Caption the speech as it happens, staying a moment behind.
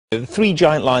Three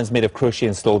giant lions made of crochet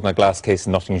installed in a glass case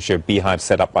in Nottinghamshire, beehives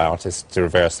set up by artists to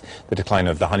reverse the decline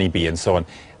of the honeybee and so on.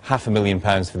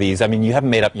 £500,000 for these. I mean, you haven't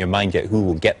made up your mind yet who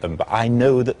will get them, but I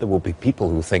know that there will be people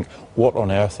who think, what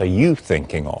on earth are you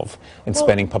thinking of in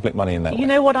spending public money in that way? You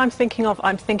know what I'm thinking of?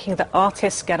 I'm thinking that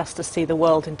artists get us to see the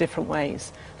world in different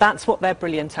ways. That's what they're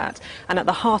brilliant at. And at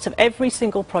the heart of every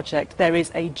single project, there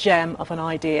is a gem of an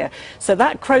idea. So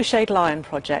that Crocheted Lion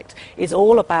project is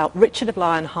all about Richard of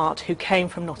Lionheart, who came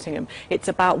from Nottingham. It's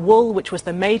about wool, which was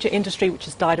the major industry which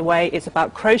has died away. It's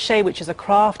about crochet, which is a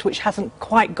craft which hasn't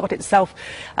quite got itself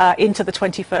into the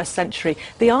 21st century.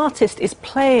 The artist is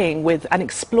playing with and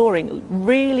exploring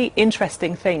really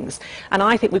interesting things. And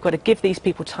I think we've got to give these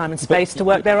people time and space to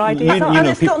work their ideas out. And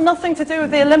it's got nothing to do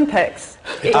with the Olympics.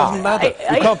 It doesn't matter.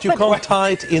 You can't tie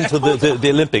it into the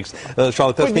Olympics,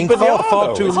 Charlotte. That's being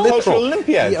far too literal.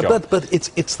 Yeah, but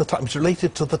it's the time. It's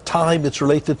related to the time. It's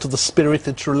related to the spirit.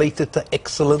 It's related to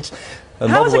excellence.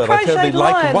 How is a crocheted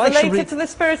lion related to the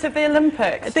spirit of the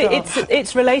Olympics?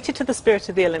 It's related to the spirit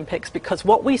of the Olympics because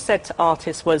what we said to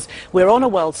artists was, we're on a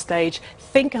world stage,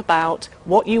 think about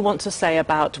what you want to say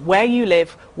about where you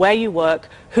live, where you work,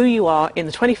 who you are in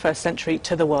the 21st century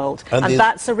to the world. And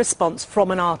that's a response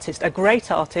from an artist, a great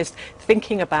artist,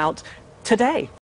 thinking about today.